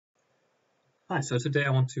Hi, so today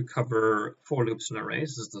I want to cover for loops and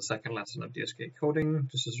arrays. This is the second lesson of DSK coding.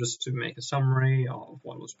 This is just to make a summary of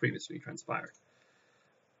what was previously transpired.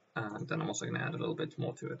 And then I'm also going to add a little bit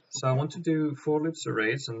more to it. So I want to do for loops,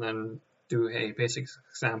 arrays, and then do a basic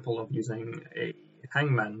example of using a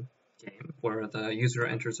Hangman game where the user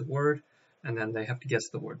enters a word and then they have to guess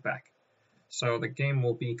the word back. So the game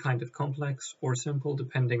will be kind of complex or simple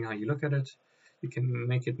depending how you look at it. You can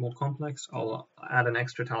make it more complex. I'll add an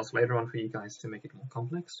extra task later on for you guys to make it more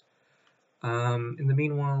complex. In the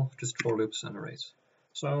meanwhile, just for loops and arrays.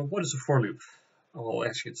 So what is a for loop? Well,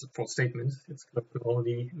 actually, it's a for statement. It's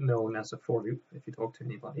colloquially known as a for loop if you talk to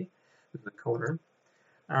anybody who's a coder.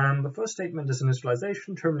 The first statement is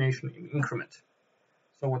initialization, termination, and increment.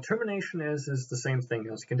 So what termination is the same thing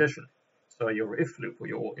as condition. So your if loop or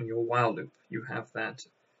in your while loop, you have that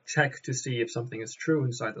check to see if something is true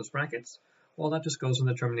inside those brackets. Well, that just goes in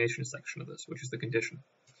the termination section of this, which is the condition.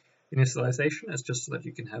 Initialization is just so that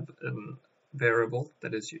you can have a variable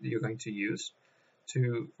that is you're going to use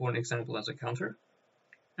for an example as a counter.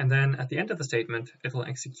 And then at the end of the statement, it will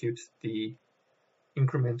execute the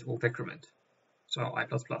increment or decrement. So I++,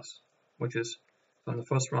 which is from the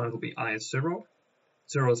first run, it will be I is 0.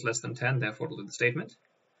 0 is less than 10, therefore it'll do the statement.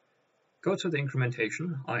 Go to the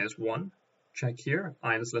incrementation, I is 1. Check here,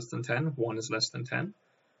 I is less than 10, 1 is less than 10.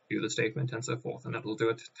 Do the statement and so forth, and that will do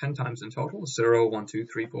it 10 times in total. 0, 1, 2,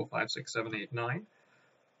 3, 4, 5, 6, 7, 8, 9.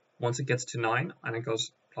 Once it gets to 9, and it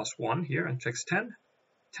goes plus 1 here and checks 10.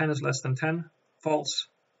 10 is less than 10, false.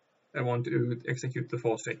 I won't execute the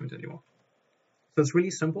for statement anymore. So it's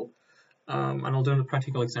really simple, and I'll do a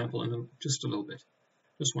practical example in just a little bit.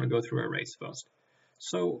 Just want to go through arrays first.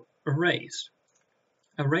 So arrays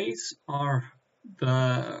are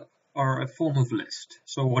a form of list.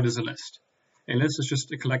 So what is a list? A list is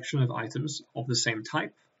just a collection of items of the same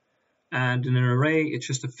type, and in an array, it's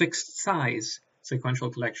just a fixed size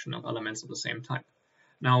sequential collection of elements of the same type.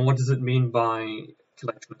 Now, what does it mean by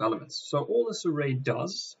collection of elements? So all this array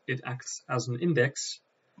does, it acts as an index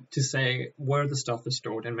to say where the stuff is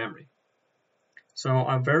stored in memory. So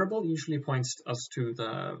our variable usually points us to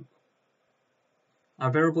the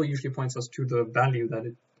value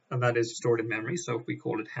that is stored in memory. So if we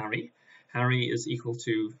call it Harry, Harry is equal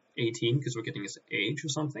to 18 because we're getting his age or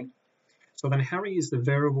something. So then Harry is the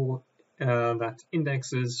variable that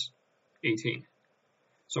indexes 18.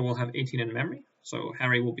 So we'll have 18 in memory. So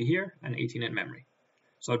Harry will be here and 18 in memory.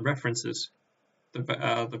 So it references the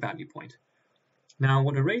value point. Now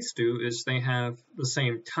what arrays do is they have the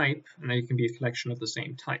same type, and they can be a collection of the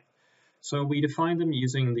same type. So we define them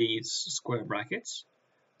using these square brackets,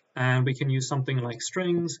 and we can use something like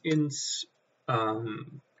strings, ints,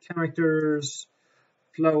 characters,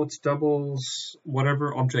 floats, doubles,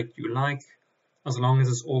 whatever object you like, as long as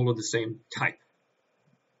it's all of the same type.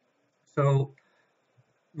 So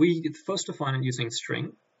we first define it using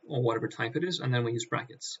string, or whatever type it is, and then we use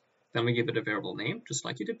brackets. Then we give it a variable name, just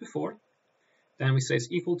like you did before. Then we say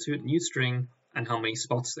it's equal to new string and how many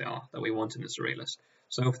spots there are that we want in this array list.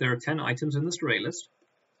 So if there are 10 items in this array list,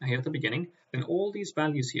 here at the beginning, then all these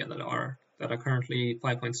values here that are currently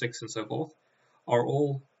 5.6 and so forth are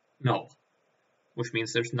all null, which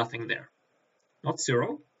means there's nothing there. Not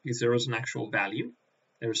 0, because 0 is an actual value.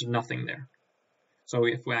 There's nothing there. So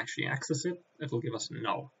if we actually access it, it'll give us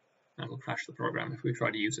null. And it'll crash the program if we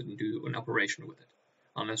try to use it and do an operation with it,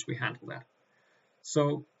 unless we handle that.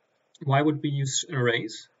 So why would we use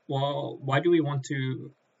arrays? Well, why do we want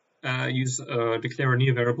to declare a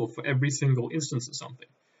new variable for every single instance of something?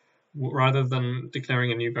 Rather than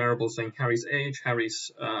declaring a new variable saying Harry's age,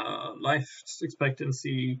 Harry's life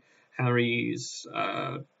expectancy, Harry's,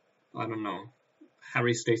 I don't know,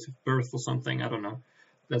 Harry's date of birth or something, I don't know.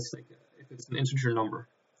 That's like, if it's an integer number.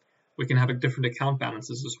 We can have different account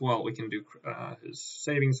balances as well. We can do his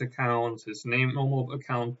savings account, his normal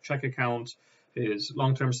account, check account, his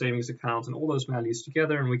long-term savings account, and all those values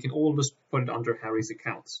together, and we can all just put it under Harry's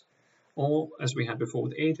accounts. Or, as we had before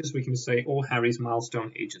with ages, we can say all Harry's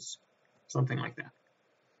milestone ages, something like that.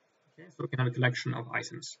 Okay, so we can have a collection of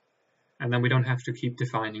items. And then we don't have to keep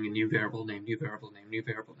defining a new variable name, new variable name, new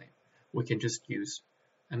variable name. We can just use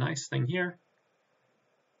a nice thing here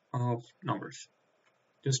of numbers.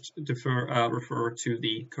 Just refer to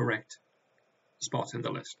the correct spot in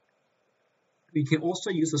the list. We can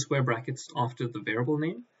also use the square brackets after the variable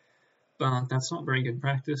name, but that's not very good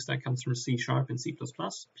practice. That comes from C# and C++.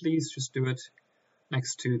 Please just do it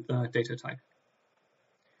next to the data type.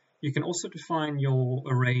 You can also define your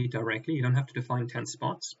array directly. You don't have to define 10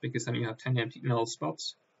 spots, because then you have 10 empty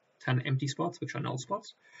spots, which are null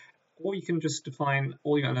spots. Or you can just define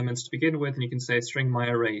all your elements to begin with, and you can say string my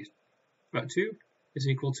array 2 is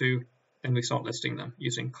equal to then we start listing them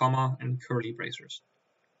using comma and curly braces.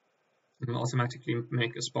 And we'll automatically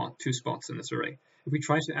make a spot, 2 spots in this array. If we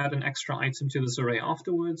try to add an extra item to this array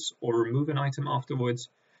afterwards, or remove an item afterwards,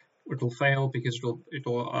 it'll fail because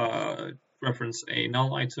it'll reference a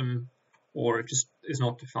null item, or it just is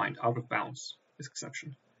not defined, out of bounds, this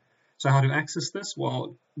exception. So how to access this?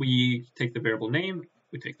 Well, we take the variable name,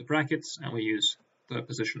 we take the brackets, and we use the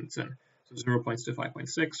position it's in. So 0 points to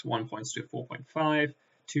 5.6, 1 points to 4.5,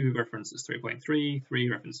 2 references 3.3, 3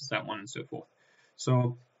 references that one, and so forth.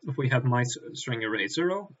 So if we have my string array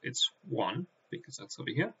 0, it's 1, because that's over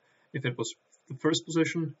here. If it was the first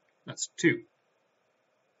position, that's 2.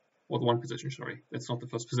 Or the 1 position, sorry. That's not the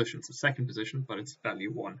first position, it's the second position, but it's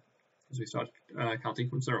value 1, as we start counting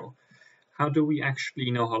from 0. How do we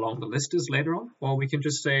actually know how long the list is later on? Well, we can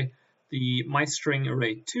just say the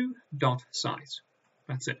myStringArray2.size.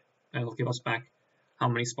 That's it. And it'll give us back how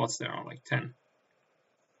many spots there are, like 10.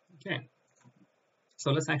 Okay.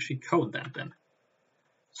 So let's actually code that then.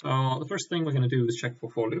 So the first thing we're going to do is check for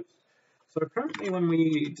loops. So currently when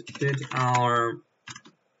we did our,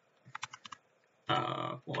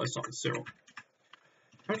 well, let's start with 0.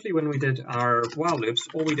 Currently when we did our while loops,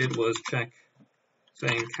 all we did was check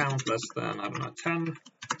saying count less than, I don't know, 10,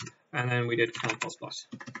 and then we did count plus plus.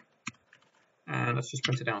 And let's just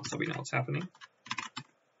print it out so we know what's happening.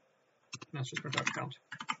 Let's just print out count.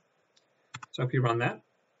 So if you run that,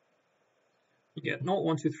 you get 0,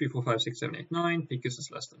 1, 2, 3, 4, 5, 6, 7, 8, 9, because it's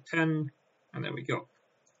less than 10, and there we go.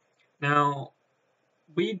 Now,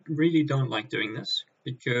 we really don't like doing this,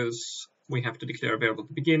 because we have to declare a variable at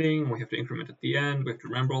the beginning, we have to increment at the end, we have to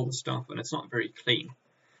remember all the stuff, and it's not very clean.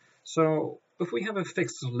 So if we have a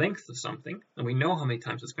fixed length of something, and we know how many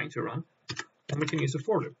times it's going to run, then we can use a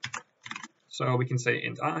for loop. So we can say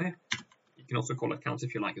int I, you can also call it count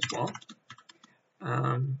if you like as well,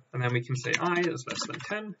 and then we can say I is less than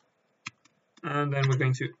 10, and then we're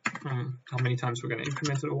going to, how many times we're going to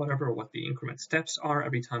increment it or whatever, or what the increment steps are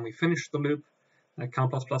every time we finish the loop, that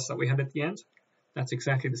count plus plus that we had at the end, that's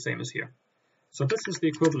exactly the same as here. So this is the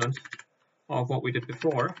equivalent of what we did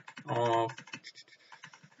before, of,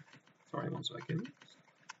 sorry, 1 second,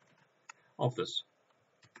 of this.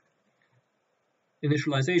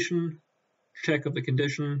 Initialization, check of the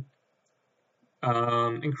condition,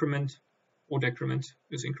 increment or decrement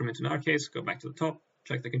is increment in our case, go back to the top,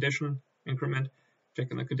 check the condition, increment,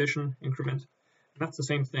 check on the condition, increment. And that's the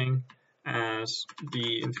same thing as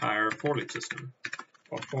the entire for loop system.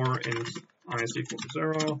 For int I is equal to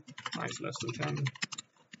 0, I is less than 10,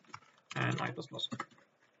 and I plus plus.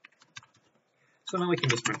 So now we can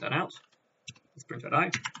just print that out. Let's print out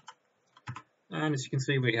I. And as you can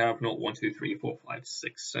see, we have 0, 1, 2, 3, 4, 5,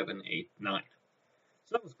 6, 7, 8, 9.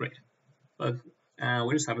 So that was great. But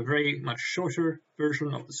we just have a very much shorter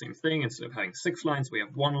version of the same thing. Instead of having 6 lines, we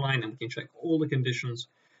have 1 line, and we can check all the conditions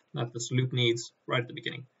that this loop needs right at the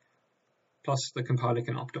beginning. Plus, the compiler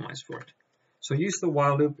can optimize for it. So use the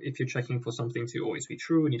while loop if you're checking for something to always be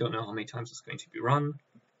true and you don't know how many times it's going to be run.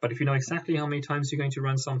 But if you know exactly how many times you're going to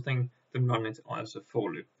run something, then run it as a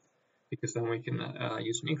for loop. Because then we can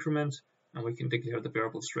use an increment, and we can declare the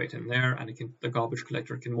variable straight in there, and the garbage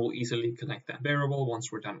collector can more easily collect that variable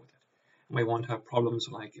once we're done with it. And we won't have problems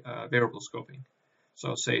like variable scoping.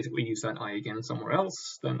 So say if we use that I again somewhere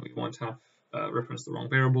else, then we won't have referenced the wrong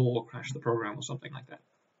variable or crash the program or something like that.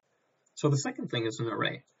 So the second thing is an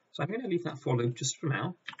array. So I'm going to leave that for loop just for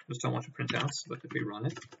now. Just don't want to print out so that if we run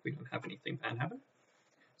it, we don't have anything bad happen.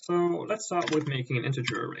 So let's start with making an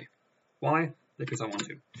integer array. Why? Because I want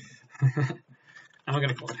to. And we're going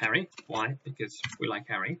to call it Harry. Why? Because we like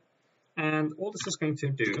Harry. And all this is going to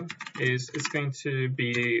do is it's going to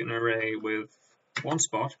be an array with 1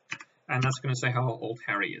 spot, and that's going to say how old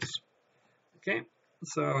Harry is. Okay,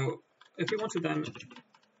 so if we want to then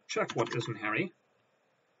check what is in Harry,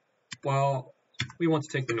 well, we want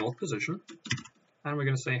to take the north position, and we're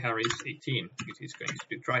going to say Harry's 18, because he's going to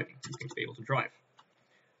be driving. He's going to be able to drive.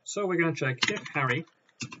 So we're going to check if Harry,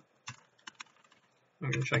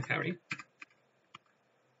 I'm going to check Harry,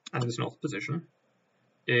 and his north position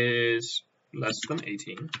is less than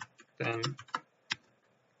 18, then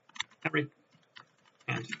Harry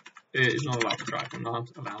and is not allowed to drive. I'm not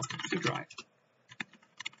allowed to drive.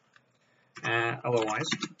 Otherwise,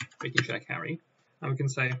 we can check Harry, and we can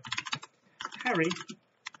say Harry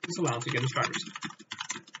is allowed to get his driver's seat.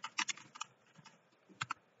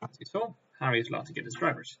 As you saw, Harry is allowed to get his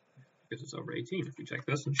driver's because it's over 18. If we check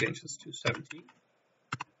this and change this to 17,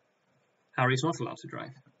 Harry is not allowed to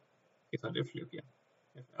drive. If I do loop, yeah,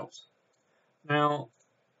 if else. Now,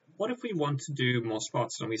 what if we want to do more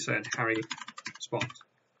spots and we said Harry spot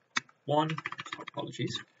 1,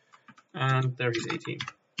 apologies, and there he's 18.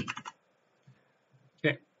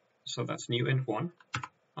 So that's new int 1,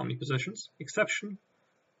 how many positions, exception,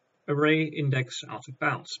 array index out of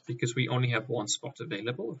bounds, because we only have one spot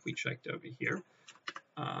available. If we checked over here,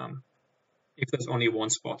 if there's only one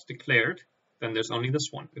spot declared, then there's only this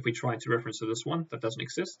one. If we try to reference to this one, that doesn't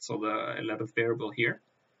exist. So the 11th variable here,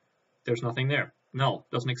 there's nothing there. Null,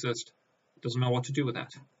 doesn't exist. Doesn't know what to do with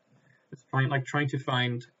that. It's like trying to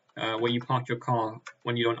find where you park your car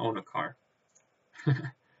when you don't own a car.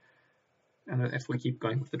 And if we keep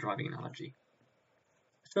going with the driving analogy.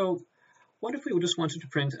 So what if we just wanted to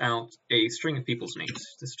print out a string of people's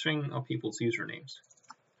names, the string of people's usernames?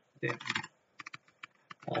 Yeah.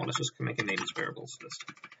 Or let's just make a names variables list.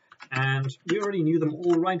 And we already knew them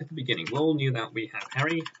all right at the beginning. We all knew that we have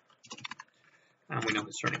Harry, and we know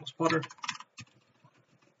his surname was Potter.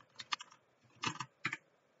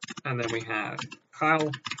 And then we had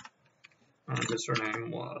Kyle, and his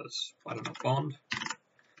surname was, I don't know, Bond.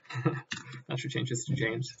 That should change this to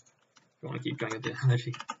James. If you want to keep going with the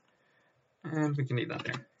analogy. And we can leave that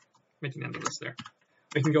there. We can end the list there.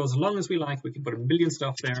 We can go as long as we like. We can put a billion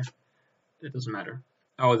stuff there. It doesn't matter.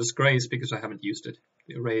 Oh, this gray is because I haven't used it.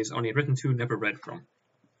 The array is only written to, never read from.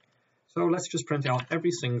 So let's just print out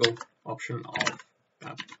every single option of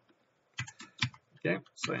that. Okay,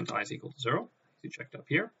 so int I is equal to 0. You checked up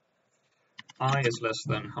here. I is less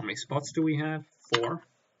than, how many spots do we have? 4.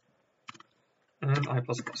 And I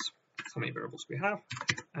plus plus. That's how many variables we have.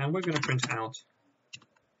 And we're going to print out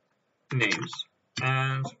names.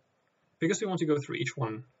 And because we want to go through each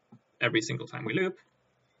one every single time we loop,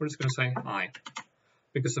 we're just going to say I.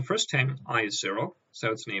 Because the first 10, I is 0,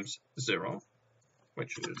 so its name's 0,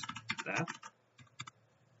 which is that.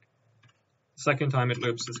 The second time it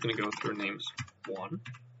loops, it's going to go through names 1,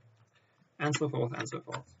 and so forth, and so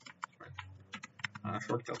forth. Right.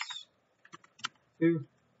 Shortcuts 2,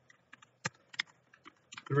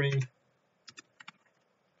 3,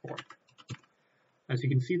 4. As you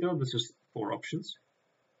can see though, this is 4 options.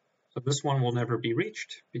 So this one will never be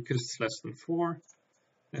reached because it's less than 4.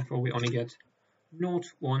 Therefore, we only get 0,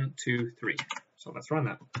 1, 2, 3. So let's run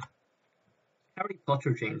that. Harry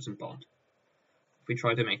Potter, James, and Bond. If we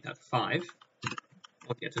try to make that 5,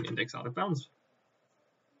 we'll get an index out of bounds.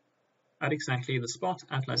 At exactly the spot,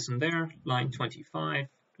 at less than there, line 25,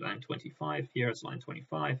 line 25, here is line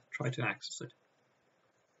 25, try to access it.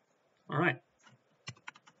 Alright,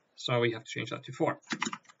 so we have to change that to 4.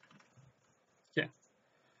 Okay,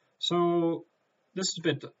 so this is a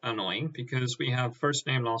bit annoying because we have first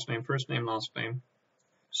name, last name, first name, last name.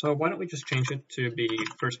 So why don't we just change it to be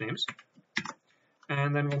first names,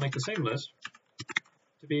 and then we'll make the same list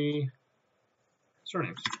to be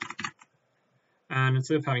surnames. And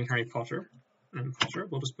instead of having Harry Potter and Potter,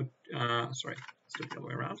 we'll just put, sorry, let's do it the other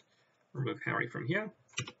way around. Remove Harry from here,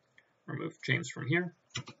 remove James from here,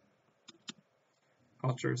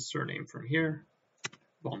 Potter's surname from here,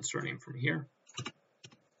 Bond's surname from here.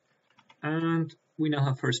 And we now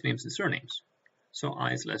have first names and surnames. So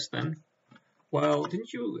I is less than. Well,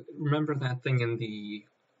 didn't you remember that thing in the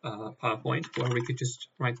PowerPoint where we could just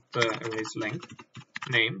write the array's length,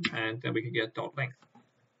 name, and then we could get dot length.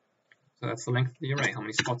 So that's the length of the array. How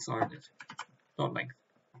many spots are in it? Dot length.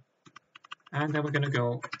 And then we're going to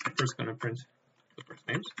go, first going to print the first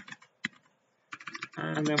names.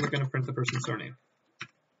 And then we're going to print the person's surname.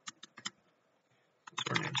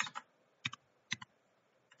 Surnames.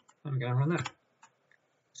 I'm going to run that.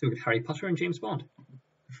 So we get Harry Potter and James Bond.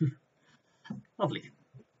 Lovely.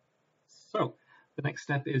 So the next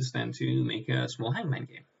step is then to make a small Hangman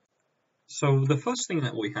game. So the first thing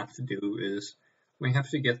that we have to do is we have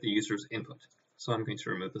to get the user's input. So I'm going to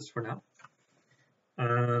remove this for now.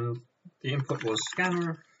 And the input was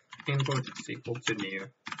scanner, input is equal to new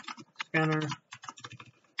scanner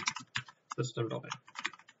system.in.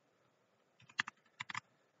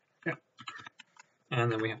 Yeah.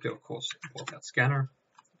 And then we have to, of course, import that scanner,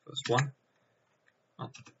 the first one.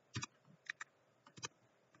 Let's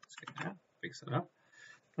get that, fix it up,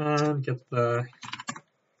 and get the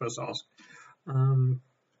first ask.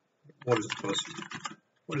 What is the first?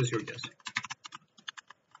 What is your guess?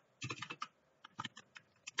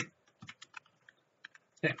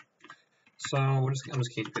 Okay, so I'm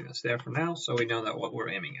just keeping this there for now, so we know that what we're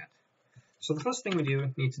aiming at. So the first thing we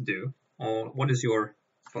need to do, or what is your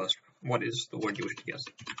first? What is the word you wish to guess?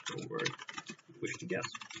 The word you wish to guess.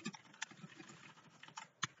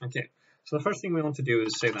 Okay, so the first thing we want to do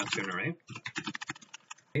is save that to an array.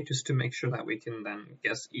 Just to make sure that we can then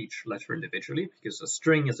guess each letter individually, because a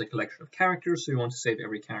string is a collection of characters, so we want to save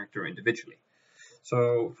every character individually.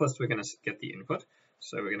 So first we're going to get the input,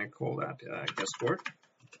 so we're going to call that guess word.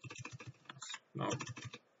 No.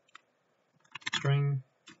 String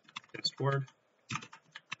guess word.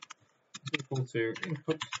 equal to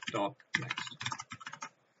input.next.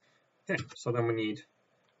 Okay, so then we need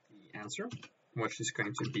the answer, which is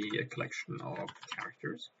going to be a collection of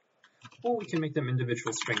characters, or we can make them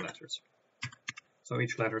individual string letters. So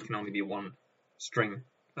each letter can only be one string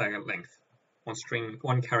length,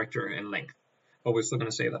 one character in length. But we're still going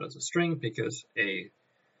to say that as a string because a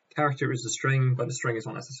character is a string, but a string is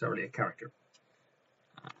not necessarily a character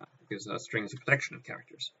because a string is a collection of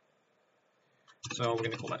characters. So we're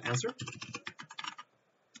going to call that answer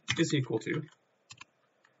is equal to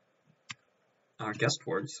our guessed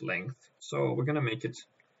word's length. So we're going to make it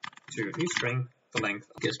to new string the length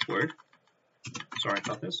of guessed word. Sorry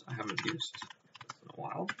about this, I haven't used this in a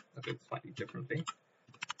while. I do it slightly differently.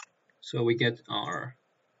 So we get our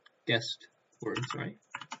guessed word,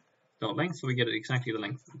 dot length. So we get exactly the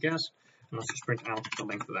length of the guess, and let's just print out the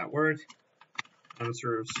length of that word.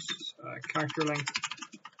 Answers character length,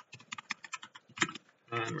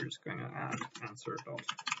 and we're just going to add answer dot.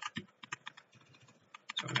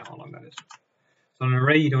 So we know how long that is. So in an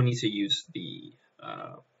array, you don't need to use the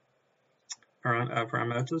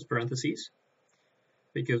parameters, parentheses,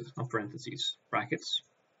 because not parentheses, brackets,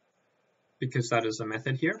 because that is a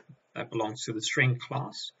method here that belongs to the string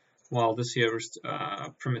class, while this here is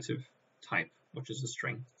primitive type, which is a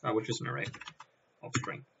string, which is an array of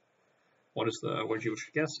string. What is the word you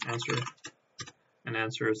should guess? Answer. And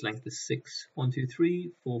answer's length is 6. 1, 2,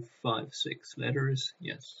 3, 4, 5, 6 letters.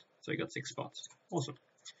 Yes. So you got 6 spots. Awesome.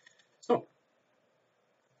 So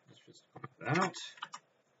let's just comment that out.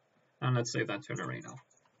 And let's save that to an array now.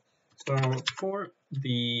 So for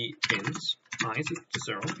the ins, I is equal to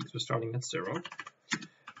 0, because we're starting at 0.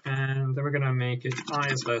 And then we're going to make it I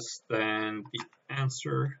is less than the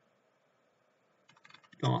answer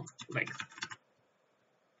dot length.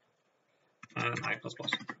 And I++.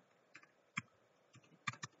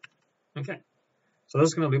 Okay, so this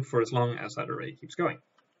is going to loop for as long as that array keeps going.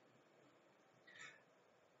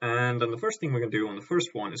 And then the first thing we're going to do on the first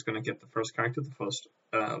one is going to get the first character,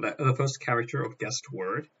 the first character of guessed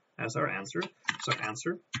word as our answer. So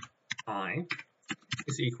answer I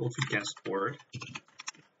is equal to guessed word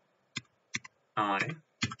I. I'm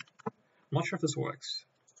not sure if this works.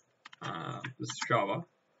 This is Java.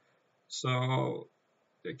 So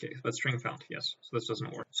okay, but string found, yes. So this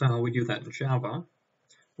doesn't work. So how we do that in Java?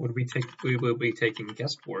 We will be taking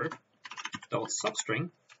guessed word dot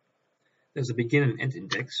substring. There's a begin and end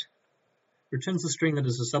index. Returns a string that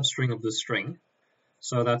is a substring of the string.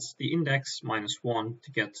 So that's the index minus 1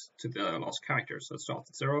 to get to the last character. So it starts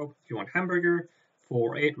at 0. If you want hamburger,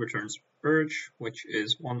 4, 8 returns urge, which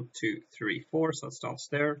is 1, 2, 3, 4. So it starts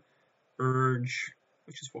there. Urge,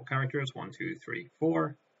 which is 4 characters. 1, 2, 3,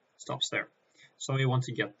 4. Stops there. So we want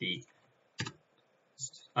to get the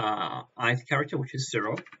ith character, which is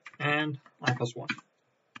 0, and I+1.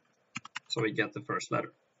 So we get the first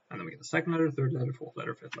letter, and then we get the second letter, third letter, fourth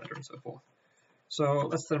letter, fifth letter, and so forth. So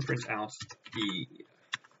let's then print out the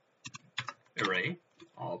array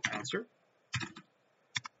of answer,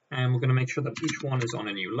 and we're going to make sure that each one is on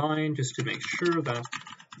a new line, just to make sure that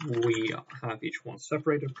we have each one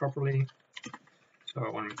separated properly. So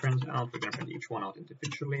when we print out, we're going to print each one out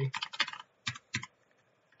individually,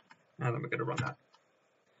 and then we're going to run that.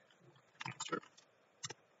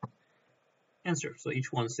 Answer. So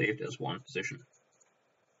each one saved as one position.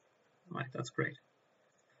 Right, that's great.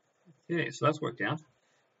 Okay, so that's worked out.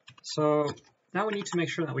 So now we need to make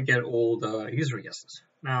sure that we get all the user guesses.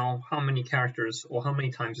 Now, how many characters or how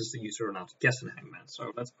many times is the user allowed to guess in Hangman?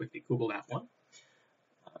 So let's quickly Google that one.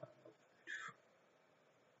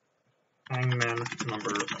 Hangman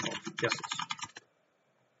number of guesses.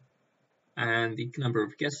 And the number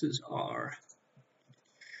of guesses are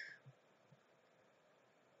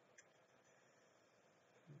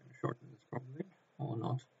shorten this probably or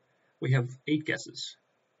not. We have 8 guesses.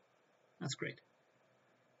 That's great.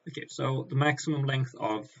 Okay, so the maximum length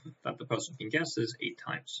of that the person can guess is 8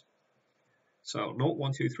 times. So not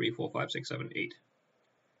 1, 2, 3, 4, 5, 6, 7, 8.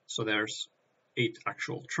 So there's 8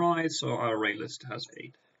 actual tries. So our array list has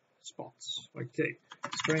 8 spots. Okay,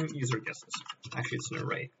 string user guesses. Actually, it's an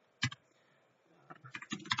array.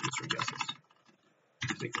 User guesses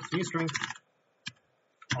is equal to new string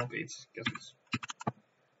of 8 guesses.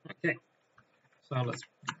 Okay, so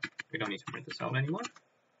we don't need to print this out anymore.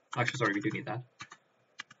 Actually, sorry, we do need that.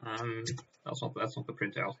 That's not the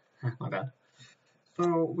printout. My bad.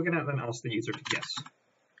 So we're gonna then ask the user to guess.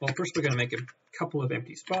 Well, first we're gonna make a couple of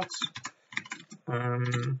empty spots,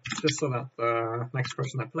 just so that the next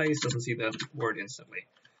person that plays doesn't see the word instantly.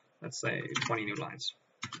 Let's say 20 new lines.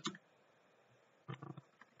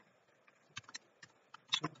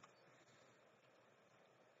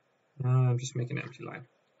 Just make an empty line.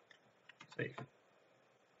 save.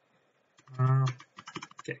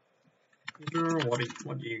 Okay. User, what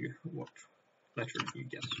letter do you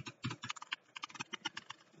guess?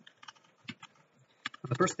 And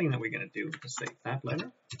the first thing that we're going to do is save that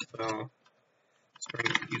letter. So string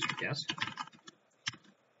user guess.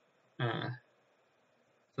 So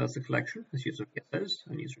that's the collection, as user guesses,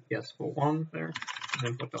 and user guess for 1 there, and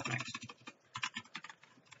then put .next.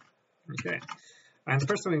 Okay, and the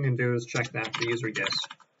first thing we can do is check that the user guess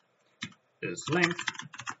is length.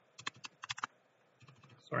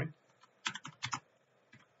 Sorry.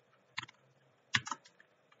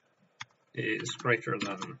 Is greater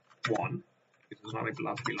than 1, because it's not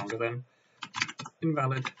allowed to be longer than.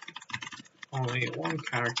 Invalid. Only 1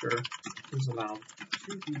 character is allowed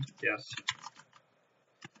to be guessed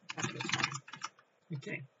at a time.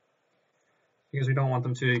 Okay. Because we don't want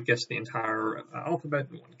them to guess the entire alphabet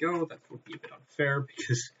in one go. That would be a bit unfair,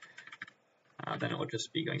 because then it would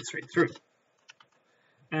just be going straight through.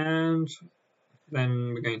 And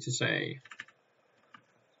then we're going to say,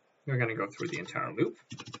 we're going to go through the entire loop.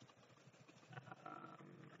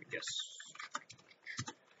 I guess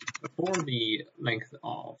before the length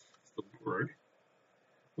of the word,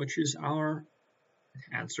 which is our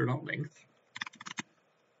answer.length,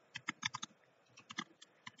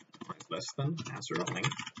 is less than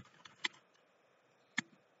answer.length,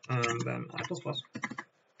 and then I++.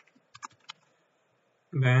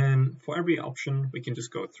 Then for every option, we can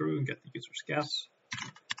just go through and get the user's guess.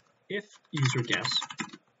 If user guess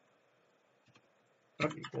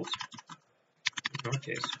equals, in our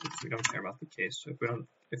case, we don't care about the case. So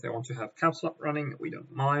if they want to have caps lock running, we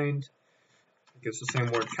don't mind, because the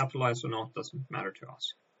same word capitalized or not doesn't matter to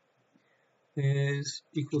us. Is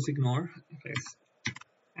equals ignore, place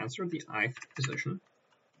answer the ith position.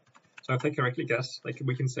 So if they correctly guess, like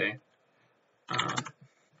we can say,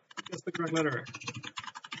 guess the correct letter.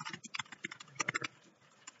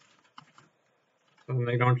 So then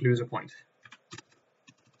they don't lose a point.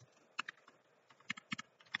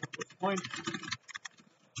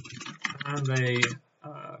 And they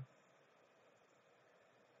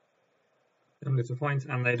don't lose a point,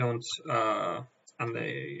 and they don't, and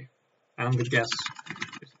the guess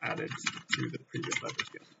is added to the previous letter's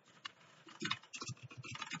guess.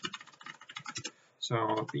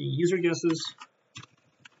 So the user guesses,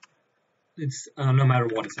 it's no matter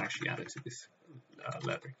what, it's actually added to this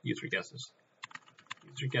letter. User guesses.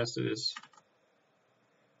 User guesses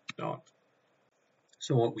dot.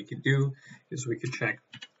 So what we could do is we could check.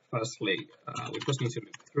 Firstly, we just need to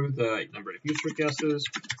look through the number of user guesses.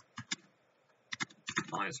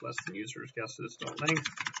 I is less than user's guesses dot length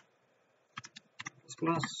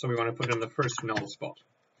plus. So we want to put in the first null spot.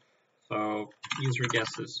 So user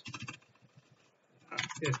guesses.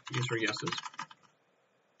 If user guesses is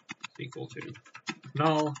equal to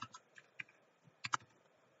null.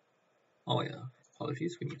 Oh yeah,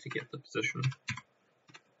 apologies. We need to get the position.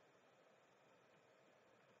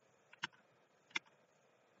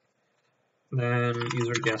 Then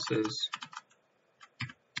user guesses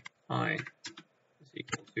I is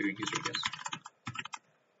equal to user guess.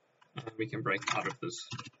 And we can break out of this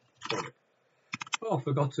for loop. Oh,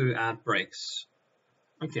 forgot to add breaks.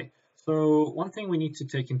 Okay, so one thing we need to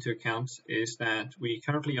take into account is that we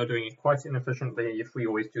currently are doing it quite inefficiently if we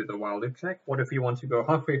always do the while loop check. What if we want to go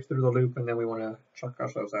halfway through the loop and then we want to chuck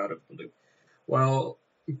ourselves out of the loop? Well,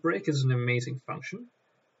 break is an amazing function,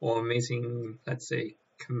 or amazing, let's say,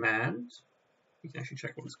 command. We can actually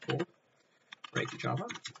check what it's called. Break Java.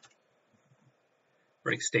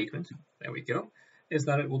 Break statement, there we go, is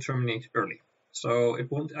that it will terminate early. So it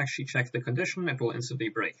won't actually check the condition, it will instantly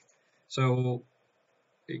break. So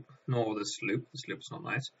ignore this loop is not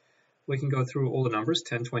nice. We can go through all the numbers,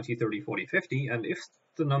 10, 20, 30, 40, 50, and if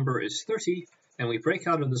the number is 30, then we break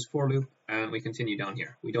out of this for loop and we continue down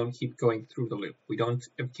here. We don't keep going through the loop, we don't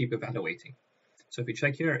keep evaluating. So if we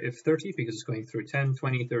check here, if 30, because it's going through 10,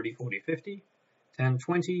 20, 30, 40, 50, 10,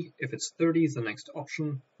 20, if it's 30 is the next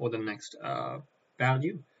option or the next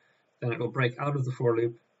value, then it will break out of the for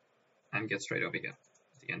loop and get straight over here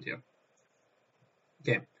at the end here.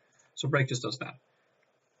 Okay, so break just does that.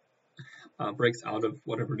 Breaks out of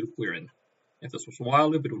whatever loop we're in. If this was a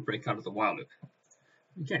while loop, it would break out of the while loop.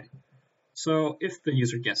 Okay, so if the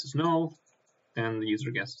user guess is null, then the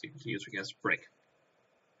user guess is equal to user guess break.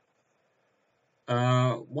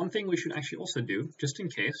 One thing we should actually also do, just in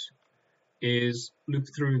case, is loop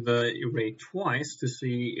through the array twice to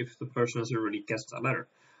see if the person has already guessed that letter.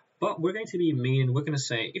 But we're going to be mean, we're going to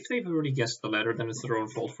say if they've already guessed the letter, then it's their own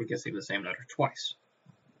fault for guessing the same letter twice.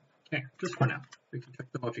 Okay, just for now. We can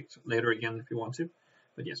check the logic later again if you want to,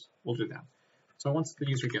 but yes, we'll do that. So once the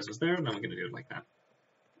user guess is there, then we're going to do it like that.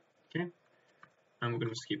 Okay, and we're going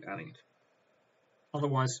to just keep adding it.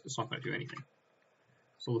 Otherwise, it's not going to do anything.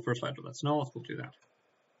 So the first letter that's null, we'll do that.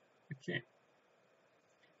 Okay.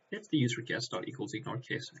 If the user guess dot equals ignored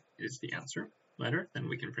case is the answer letter, then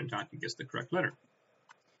we can print out you guessed the correct letter.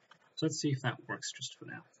 So let's see if that works just for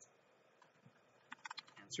now.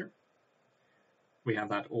 Answer. We have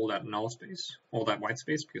that all that null space, all that white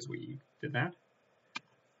space because we did that.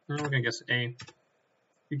 Now we're going to guess A.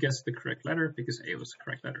 You guessed the correct letter because A was the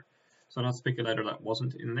correct letter. So let's pick a letter that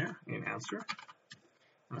wasn't in there in answer.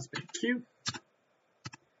 Let's pick Q.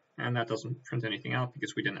 And that doesn't print anything out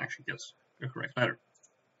because we didn't actually guess the correct letter.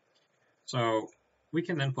 So we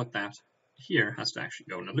can then put that here has to actually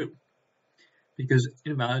go in a loop. Because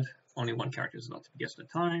invalid, only one character is allowed to be guessed at a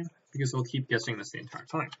time, because they'll keep guessing this the entire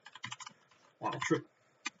time. While true.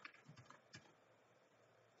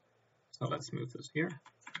 So let's move this here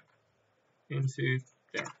into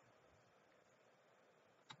there.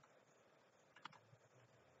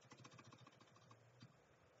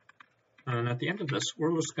 And at the end of this,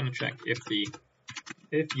 we're just going to check if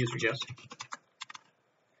user guess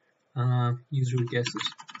user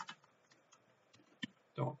guesses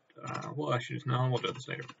dot well actually no, we'll do this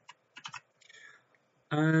later.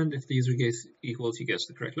 And if the user guess equals you guess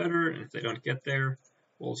the correct letter, and if they don't get there,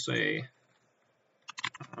 we'll say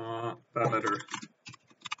that letter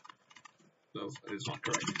is not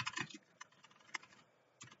correct.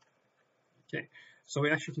 Okay, so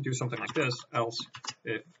we actually can do something like this, else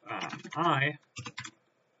if I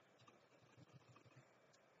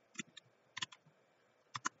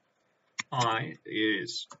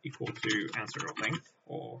is equal to answer of length,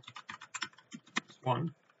 or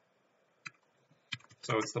 1,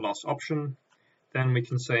 so it's the last option, then we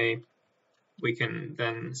can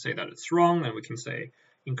then say that it's wrong, and we can say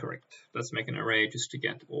incorrect. Let's make an array just to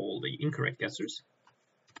get all the incorrect guessers.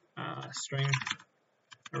 String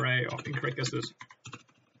array of incorrect guesses.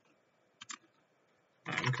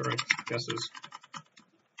 Incorrect guesses.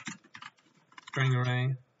 String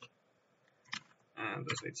array. And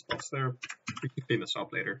there's 8 spots there. We can clean this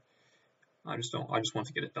up later. I just want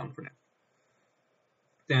to get it done for now.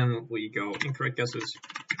 Then we go incorrect guesses.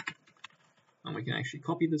 And we can actually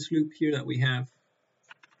copy this loop here that we have.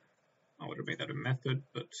 I would have made that a method,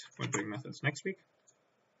 but we're doing methods next week.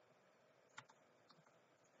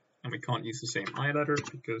 And we can't use the same I letter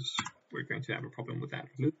because we're going to have a problem with that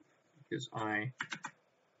loop because I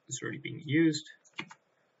is already being used.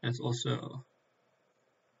 And it's also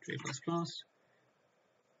J++.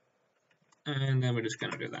 And then we're just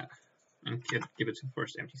going to do that and give it to the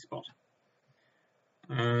first empty spot.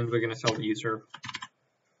 And we're going to tell the user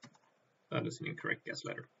that is an incorrect guess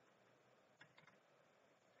letter.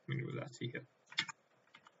 I'm going to move that to here.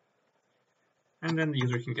 And then the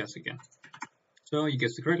user can guess again. So you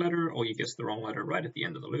guess the correct letter or you guess the wrong letter right at the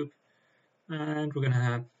end of the loop. And we're going to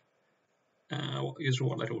have user,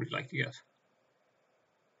 what letter would you like to guess?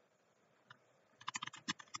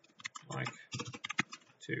 Like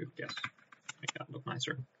to guess. Make that look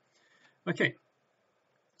nicer. Okay,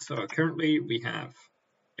 so currently we have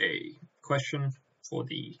a question for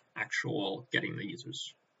the actual getting the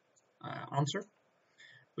user's answer.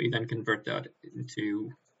 We then convert that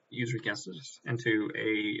into user guesses into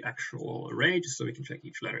a actual array just so we can check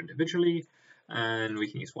each letter individually, and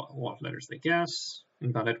we can use what letters they guess.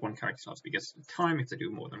 Invalid, one character has to be guessed at a time if they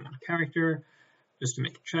do more than one character, just to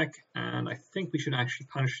make a check. And I think we should actually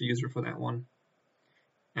punish the user for that one.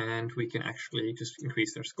 And we can actually just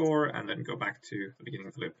increase their score and then go back to the beginning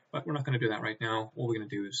of the loop. But we're not going to do that right now. All we're going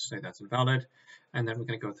to do is say that's invalid, and then we're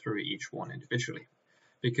going to go through each one individually.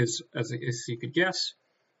 Because as you could guess,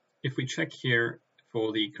 if we check here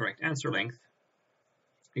for the correct answer length,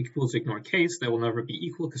 equals ignore case, they will never be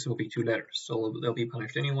equal because it will be 2 letters. So they'll be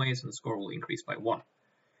punished anyways, and the score will increase by 1.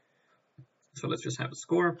 So let's just have a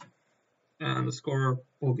score, and the score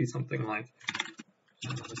will be something like,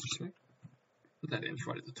 let's just make that int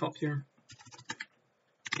right at the top here.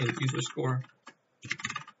 Int user score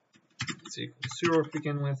is equal to 0 to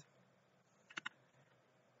begin with.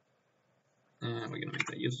 And we're going to make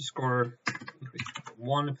that user score increase by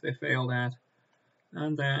 1 if they fail that.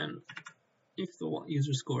 And then if the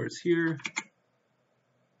user score is here,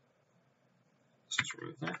 let's just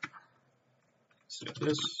remove that. So if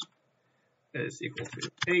this is equal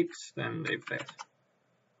to 8, then they've failed.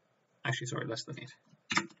 Actually, sorry, less than 8.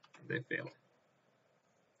 They failed.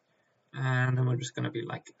 And then we're just going to be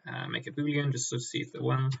like, make a boolean just to see if they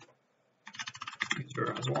win.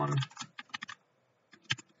 User has 1,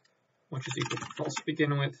 which is equal to false to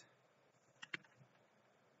begin with.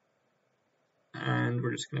 And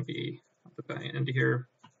we're just going to be at the end here.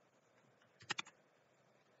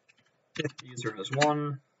 If the user has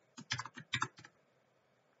 1,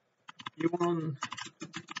 You won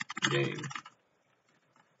game.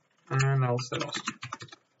 And I'll say lost.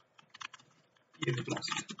 You've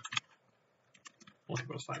lost.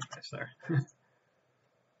 Multiple 5 guys there.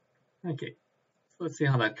 Okay, so let's see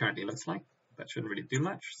how that currently looks like. That shouldn't really do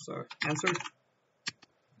much. So answer.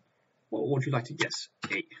 What would you like to guess?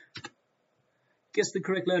 A. Guess the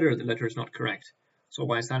correct letter. The letter is not correct. So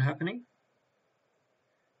why is that happening?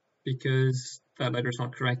 Because that letter is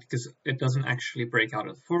not correct because it doesn't actually break out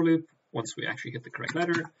of the for loop once we actually hit the correct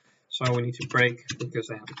letter. So we need to break because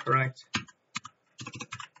I have to correct.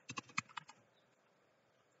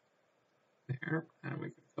 There, and we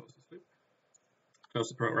can close this loop. Close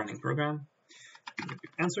the running program.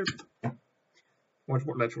 Answer.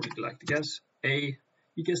 What letter would you like to guess? A.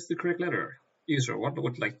 You guessed the correct letter. User, what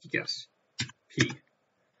would you like to guess? P.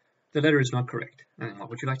 The letter is not correct. And what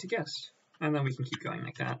would you like to guess? And then we can keep going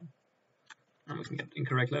like that. And we can get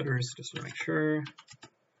incorrect letters just to make sure.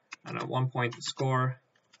 And at one point the score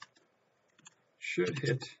should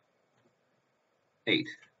hit 8.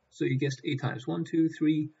 So you guessed 8 times. 1, 2,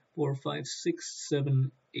 3, 4, 5, 6,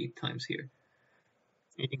 7, 8 times here.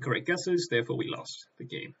 Incorrect guesses, therefore we lost the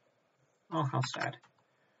game. Oh, how sad.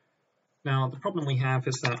 Now the problem we have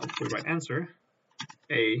is that if we write answer,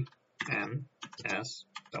 A, N, S,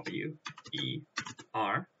 W, E,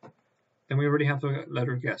 R, then we already have the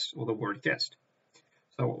letter guessed or the word guessed.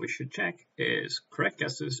 So what we should check is correct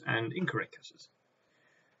guesses and incorrect guesses.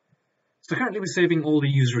 So currently we're saving all the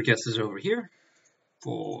user guesses over here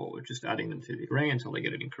for just adding them to the array until they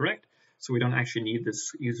get it incorrect. So we don't actually need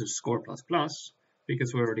this user score plus plus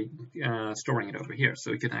because we're already storing it over here.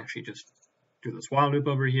 So we can actually just do this while loop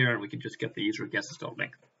over here and we can just get the user guesses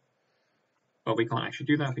length. But we can't actually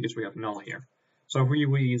do that because we have null here. So if we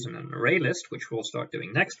use an array list, which we'll start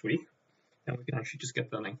doing next week, then we can actually just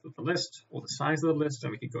get the length of the list or the size of the list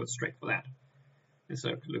and we can go straight for that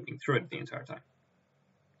instead of looping through it the entire time.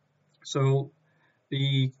 So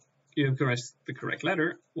you guessed the correct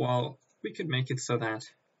letter. Well, we could make it so that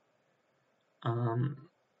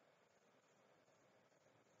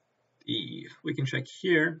we can check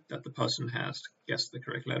here that the person has guessed the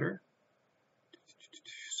correct letter.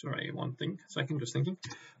 Sorry, one thing, second, just thinking.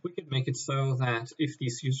 We could make it so that if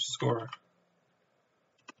these user score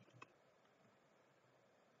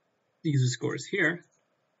is here,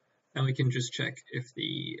 then we can just check if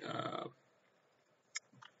we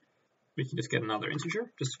can just get another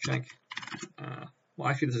integer just to check. Well,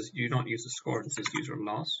 actually, this is you don't use the score. This is user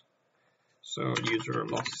loss. So user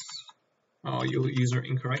loss. User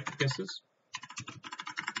incorrect guesses.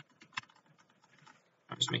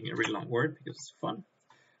 I'm just making a really long word because it's fun.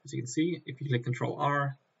 As you can see, if you click Control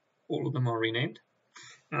R, all of them are renamed.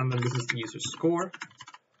 And then this is the user score,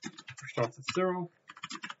 which starts at 0.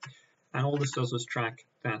 And all this does is track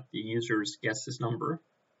that the user's guesses number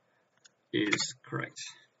is correct.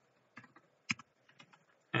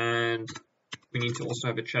 And we need to also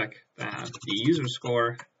have a check that the user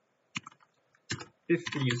score, if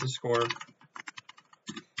the user score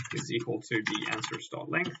is equal to the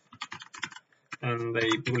answers.length, and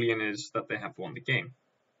the boolean is that they have won the game.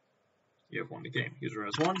 You have won the game. User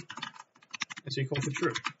has won is equal to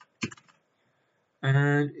true.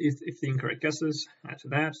 And if the incorrect guesses add to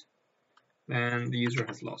that, then the user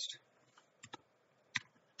has lost,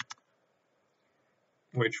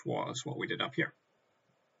 which was what we did up here.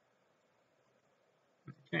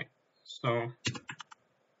 Okay, so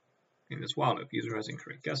in this while loop, user has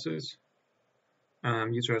incorrect guesses.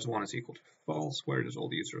 User has 1 is equal to false. Where does all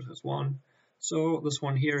the users has 1? So this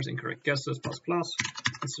one here is incorrect guesses plus plus.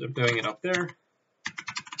 Instead of doing it up there,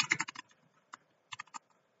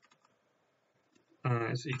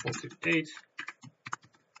 is equal to 8.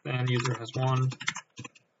 Then user has 1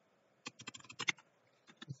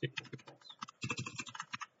 is equal to false.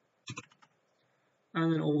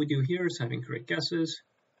 And then all we do here is have incorrect guesses.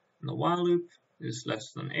 And the while loop is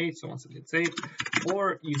less than 8, so once it hits 8,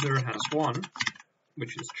 or user has 1,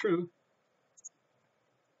 which is true,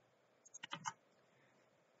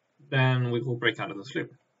 then we will break out of this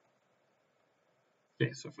loop.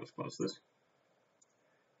 Okay, so let's close this.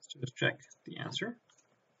 Let's just check the answer.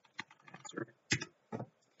 Answer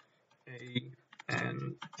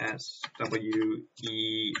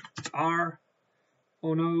A-N-S-W-E-R.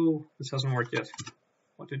 Oh no, this hasn't worked yet.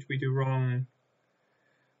 What did we do wrong?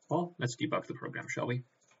 Well, let's debug the program, shall we?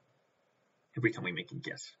 Every time we make a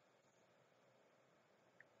guess.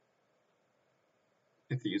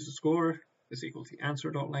 If the user score is equal to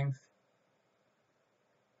answer.length.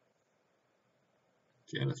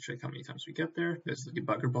 Okay, let's check how many times we get there. There's the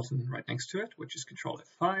debugger button right next to it, which is Control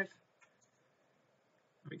F5.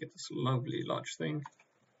 We get this lovely large thing.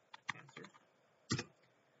 Answer.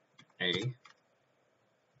 A. Then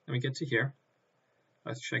we get to here.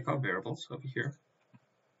 Let's check our variables over here.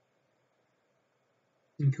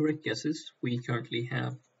 Incorrect guesses. We currently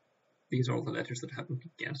have, these are all the letters that haven't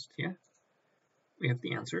been guessed here. We have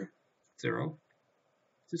the answer, 0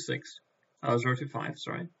 to 6, 0 to 5,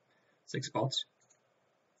 sorry, 6 spots.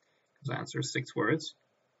 The answer is 6 words.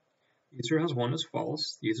 The user has 1 as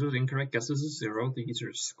false. The user's incorrect guesses is 0. The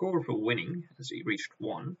user's score for winning as he reached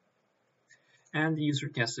 1. And the user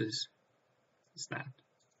guesses is that.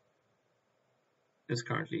 There's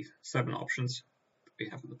currently 7 options. We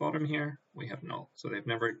have at the bottom here, we have no. So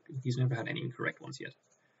he's never had any incorrect ones yet.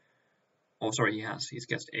 Oh, sorry, he has. He's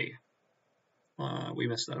guessed A. We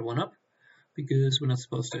messed that one up because we're not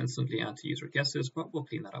supposed to instantly add to user guesses, but we'll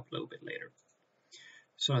clean that up a little bit later.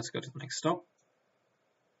 So let's go to the next stop.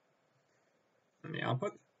 And the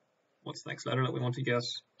output. What's the next letter that we want to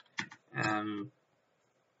guess? And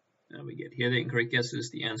we get here the incorrect guesses,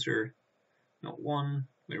 the answer, not 1.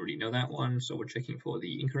 We already know that one, so we're checking for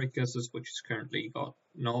the incorrect guesses, which has currently got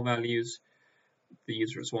null values. The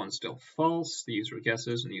user's 1 still false, the user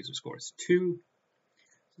guesses, and the user score is 2.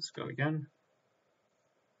 Let's go again.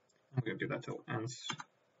 I'm going to do that till it ends.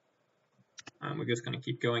 And we're just going to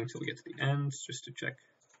keep going till we get to the end, just to check.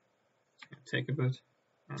 It's going to take a bit.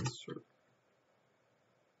 Answer.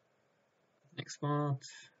 Next spot,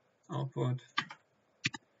 output.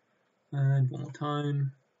 And one more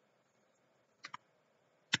time.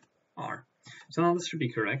 R. So now this should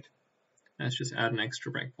be correct. Let's just add an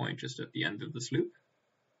extra breakpoint just at the end of this loop.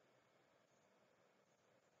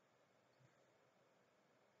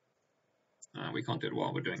 We can't do it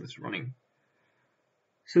while we're doing this running.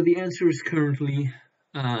 So the answer is currently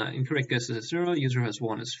incorrect guesses is 0. User has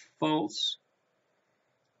 1 is false.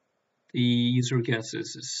 The user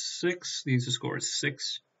guesses is 6. The user score is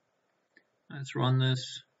 6. Let's run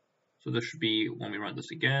this. So this should be when we run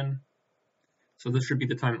this again. So this should be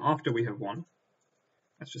the time after we have 1.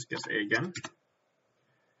 Let's just guess A again.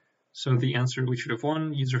 So the answer we should have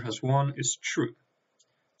 1, user has 1, is true.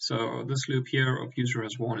 So this loop here of user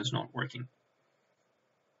has 1 is not working.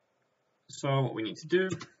 So what we need to do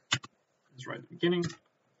is right at the beginning,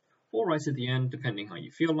 or right at the end, depending how you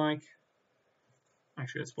feel like.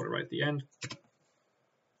 Actually, let's put it right at the end.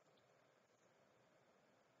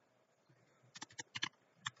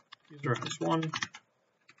 User has 1.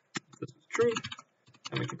 This is true,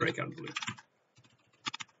 and we can break out of the loop.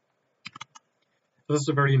 So this is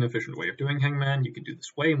a very inefficient way of doing Hangman. You can do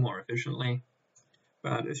this way more efficiently,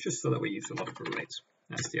 but it's just so that we use a lot of relays.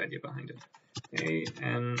 That's the idea behind it.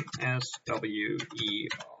 A-N-S-W-E-R.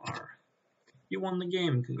 You won the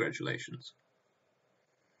game, congratulations.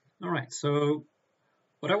 Alright, so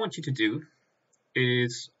what I want you to do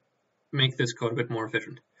is make this code a bit more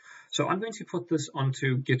efficient. So I'm going to put this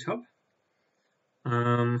onto Github.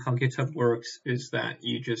 How Github works is that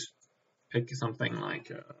you just pick something like,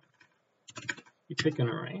 you pick an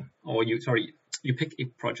array, or you pick a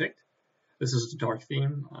project. This is a dark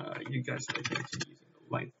theme. You guys are using the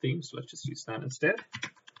light theme, so let's just use that instead.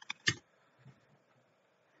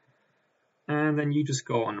 And then you just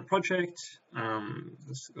go on a project.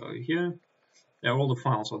 Let's go here. There, all the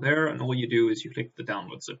files are there, and all you do is you click the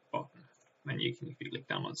download zip button. Then you can click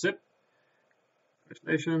download zip.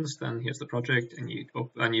 Congratulations. Then here's the project, and you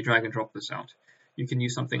drag and drop this out. You can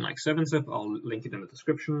use something like 7-zip. I'll link it in the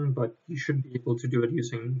description, but you should be able to do it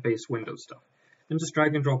using base Windows stuff. Then just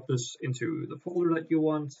drag and drop this into the folder that you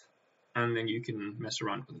want, and then you can mess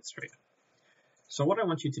around with it straight. So what I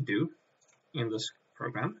want you to do in this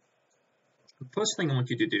program, the first thing I want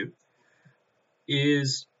you to do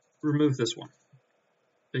is remove this one.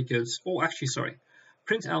 Because, oh, actually, sorry,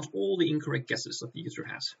 print out all the incorrect guesses that the user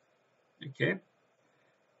has. Okay?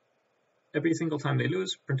 Every single time they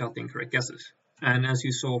lose, print out the incorrect guesses. And as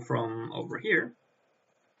you saw from over here,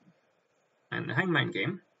 in the Hangman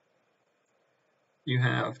game, you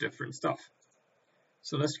have different stuff.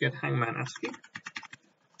 So let's get Hangman ASCII.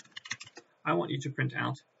 I want you to print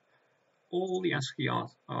out all the ASCII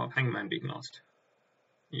of Hangman being lost.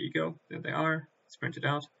 Here you go, there they are, it's printed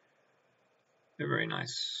out. A very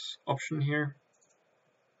nice option here.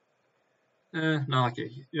 No, okay,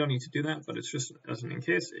 you don't need to do that, but it's just as an in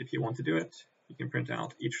case. If you want to do it, you can print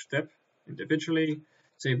out each step individually,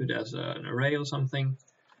 save it as an array or something.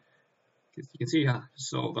 You can see,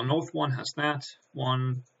 so the north one has that,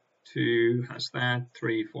 1, 2 has that,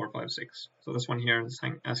 3, 4, 5, 6. So this one here, this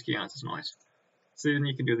ASCII out is nice. So then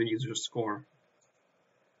you can do the user score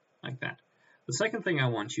like that. The second thing I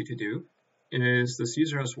want you to do is this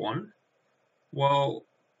user has 1. Well,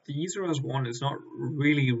 the user has 1 is not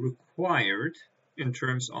really required in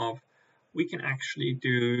terms of we can actually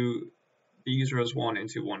do the user has won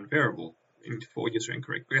into one variable for user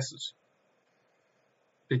incorrect guesses.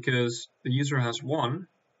 Because the user has won,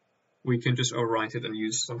 we can just overwrite it and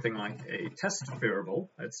use something like a test variable,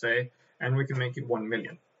 let's say, and we can make it 1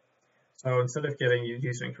 million. So instead of getting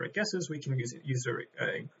user incorrect guesses, we can use user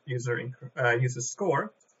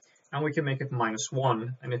score, and we can make it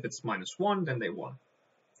 -1. And if it's -1, then they won.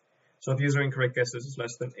 So if user incorrect guesses is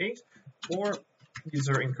less than 8, or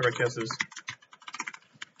user incorrect guesses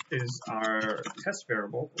is our test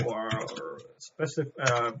variable or our specific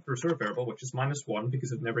reserve variable, which is -1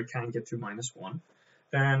 because it never can get to -1.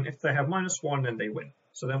 Then if they have -1, then they win.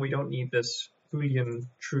 So then we don't need this Boolean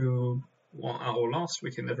true or lost.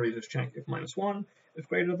 We can literally just check if -1, if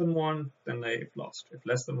greater than 1, then they've lost. If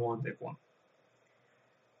less than 1, they've won.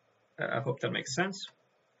 I hope that makes sense.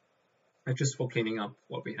 Just for cleaning up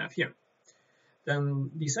what we have here.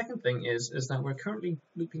 Then the second thing is that we're currently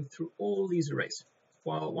looping through all these arrays.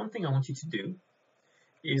 Well, one thing I want you to do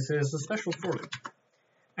is there's a special for loop.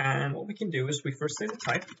 And what we can do is we first say the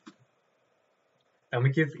type, and we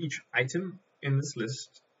give each item in this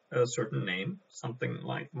list a certain name, something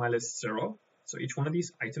like mylist0. So each one of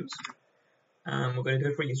these items, we're going to do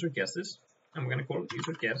it for user guesses, and we're going to call it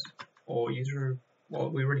user guess or user. Well,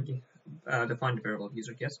 we already defined the variable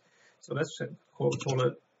user guess, so let's call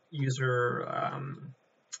it user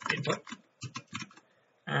input,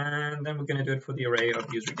 and then we're going to do it for the array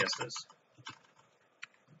of user guesses.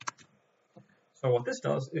 So what this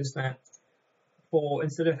does is that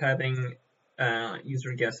instead of having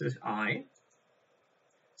user guesses I,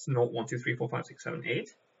 so 0, 1, 2, 3, 4, 5, 6, 7,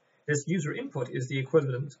 8, this user input is the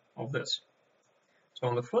equivalent of this. So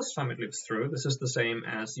on the first time it loops through, this is the same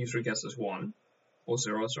as user guesses 1, or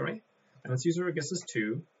 0, sorry, and it's user guesses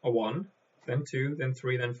 2, or 1, then 2, then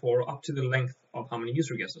 3, then 4, up to the length of how many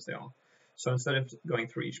user guesses there are. So instead of going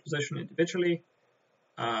through each position individually,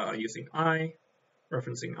 using I,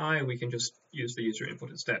 referencing I, we can just use the user input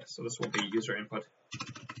instead. So this will be user input.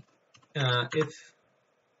 If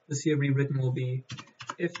this here rewritten will be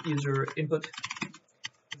if user input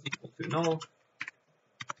is equal to null,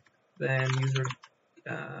 then user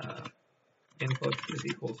input is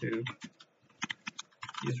equal to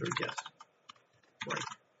user guess. Right.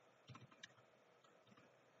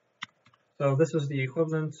 So this is the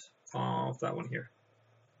equivalent of that one here.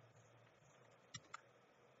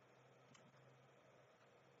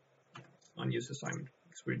 Unused assignment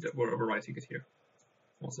because we're overwriting it here.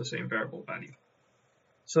 It's the same variable value.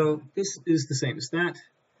 So this is the same as that.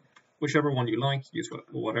 Whichever one you like, use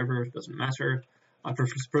whatever, it doesn't matter. I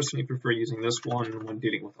personally prefer using this one when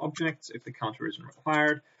dealing with objects if the counter isn't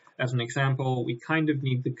required. As an example, we kind of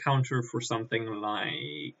need the counter for something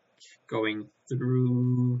like going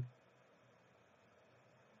through.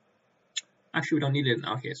 Actually, we don't need it in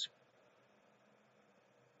our case.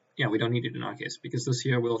 Yeah, we don't need it in our case because this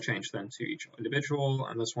here will change then to each individual,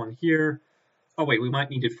 and this one here. Oh wait, we might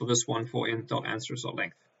need it for this one for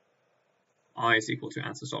int.answers.length. I is equal to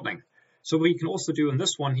answers.length. So what you can also do in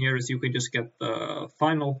this one here is you can just get the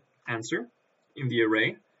final answer in the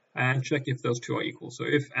array and check if those two are equal. So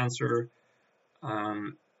if answer,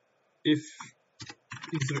 if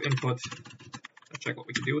user input, let's check what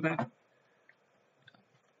we can do with that.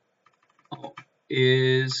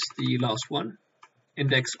 Is the last one,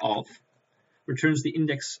 index of, returns the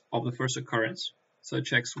index of the first occurrence. So it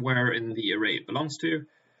checks where in the array it belongs to.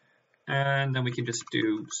 And then we can just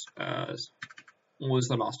do what is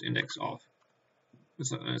the last index of.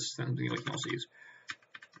 This is something we can also use.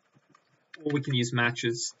 Or we can use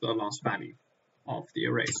matches the last value of the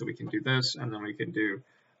array. So we can do this, and then we can do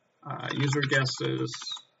user guesses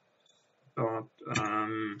dot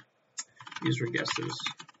user guesses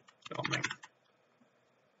dot length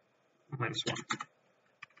 -1,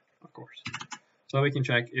 of course. So we can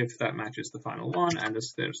check if that matches the final one, and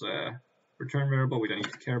there's a return variable. We don't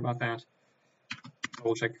need to care about that. So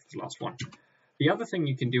we'll check if it's the last one. The other thing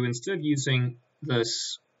you can do, instead of using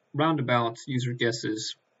this roundabout user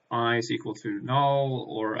guesses I is equal to null,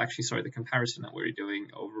 or actually, sorry, the comparison that we're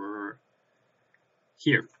doing over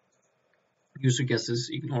here, user guesses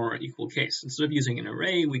ignore equal case. Instead of using an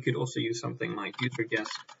array, we could also use something like user guess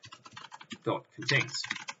dot contains.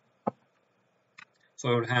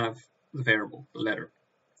 So it would have the variable, the letter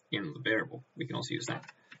in the variable. We can also use that.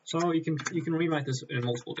 So you can rewrite this in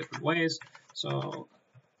multiple different ways. So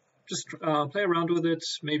just play around with it,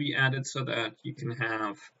 maybe add it so that you can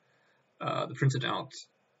have the printed out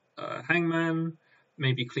Hangman,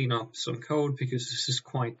 maybe clean up some code because this is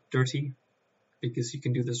quite dirty, because you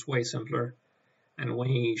can do this way simpler and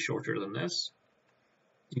way shorter than this.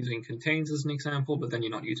 Using contains as an example, but then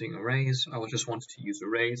you're not using arrays. I just wanted to use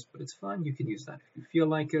arrays, but it's fine. You can use that if you feel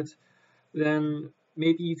like it. then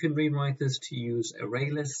maybe you can rewrite this to use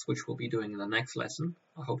array lists, which we'll be doing in the next lesson.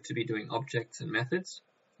 I hope to be doing objects and methods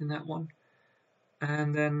in that one.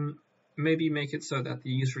 And then maybe make it so that the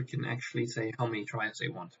user can actually say how many tries they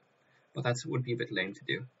want. But that would be a bit lame to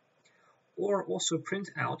do. Or also print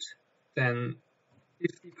out then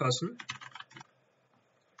if the person,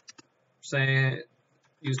 say,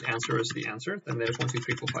 used answer as the answer, then there's 1, 2,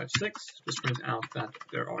 3, 4, 5, 6. Just print out that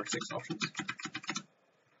there are 6 options.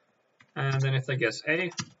 And then if they guess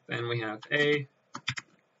A, then we have A.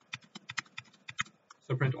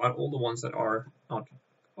 So print out all the ones that are not,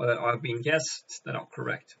 or that are being guessed that are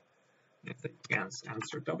correct. If they guess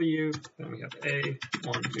answer W, then we have A,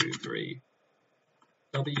 1, 2, 3,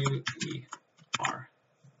 W, E, R.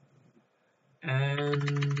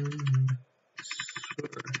 And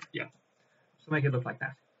yeah, so make it look like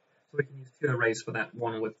that. So we can use 2 arrays for that,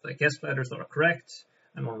 one with the guessed letters that are correct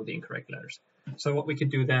and one with the incorrect letters. So what we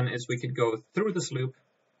could do then is we could go through this loop,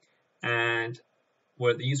 and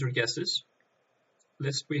where the user guesses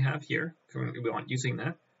list we have here, currently we aren't using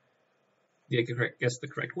that, they guess the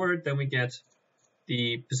correct word, then we get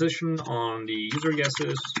the position on the user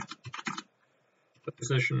guesses, the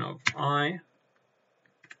position of I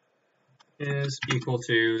is equal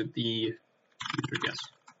to the user guess,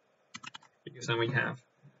 because then we have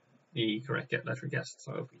the correct letter guessed.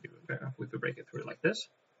 So if we do it, if we break it through like this,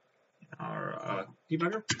 our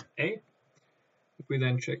debugger A, if we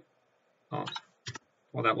then check,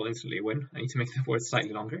 well, that will instantly win. I need to make the word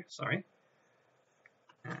slightly longer, sorry.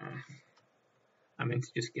 I meant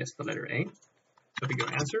to just guess the letter A. So if we go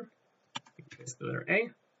answer, we guess the letter A,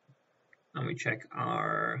 and we check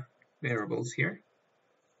our variables here.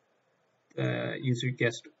 The user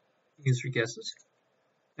guesses,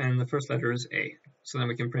 and the first letter is A. So then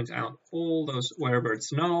we can print out all those, wherever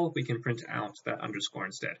it's null, we can print out that underscore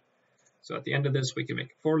instead. So at the end of this, we can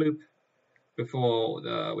make a for loop. Before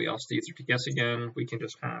we ask the user to guess again, we can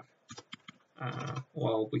just have,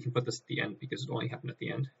 well, we can put this at the end because it only happened at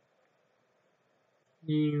the end.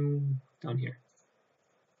 Down here.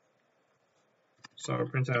 So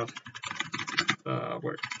print out the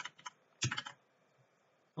word,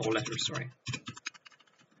 or letters, sorry,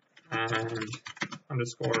 and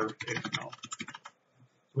underscore if null.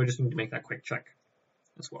 So we just need to make that quick check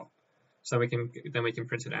as well. So we can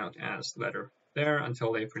print it out as the letter there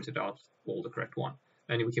until they printed out all the correct one.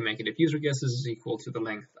 Then we can make it if user guesses is equal to the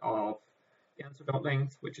length of the answer dot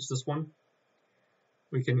length, which is this one.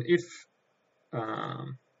 We can if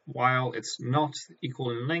while it's not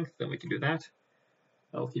equal in length, then we can do that.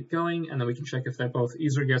 That'll keep going, and then we can check if that both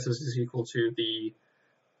user guesses is equal to the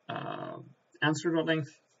answer dot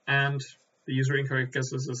length and the user incorrect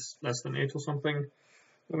guesses is less than 8 or something.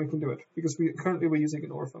 Then we can do it because currently we're using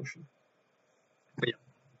an OR function. But yeah,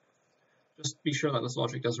 just be sure that this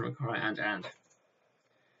logic doesn't require and.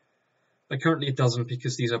 But currently it doesn't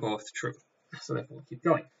because these are both true. So therefore we'll keep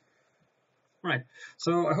going. Right,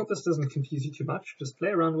 so I hope this doesn't confuse you too much. Just play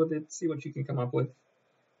around with it, see what you can come up with.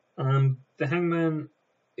 The Hangman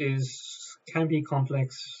can be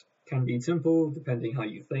complex, can be simple, depending how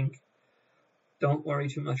you think. Don't worry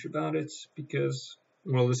too much about it because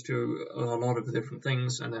we'll list to a lot of different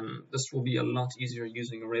things, and then this will be a lot easier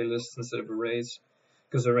using array lists instead of arrays,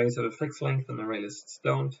 because arrays have a fixed length and array lists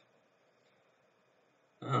don't.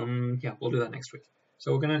 Yeah, we'll do that next week.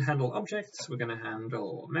 So we're going to handle objects, we're going to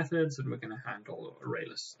handle methods, and we're going to handle array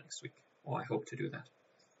lists next week. Well, I hope to do that.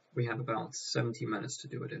 We have about 70 minutes to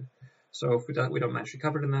do it in. So if we don't manage to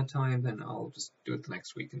cover it in that time, then I'll just do it the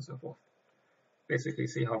next week and so forth. Basically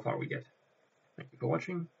see how far we get. Thank you for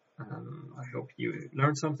watching. I hope you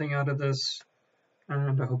learned something out of this,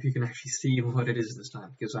 and I hope you can actually see what it is this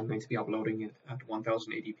time, because I'm going to be uploading it at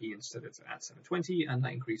 1080p instead of at 720, and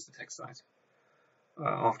I increased the text size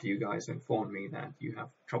after you guys informed me that you have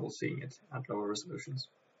trouble seeing it at lower resolutions.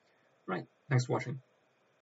 Right, thanks for watching.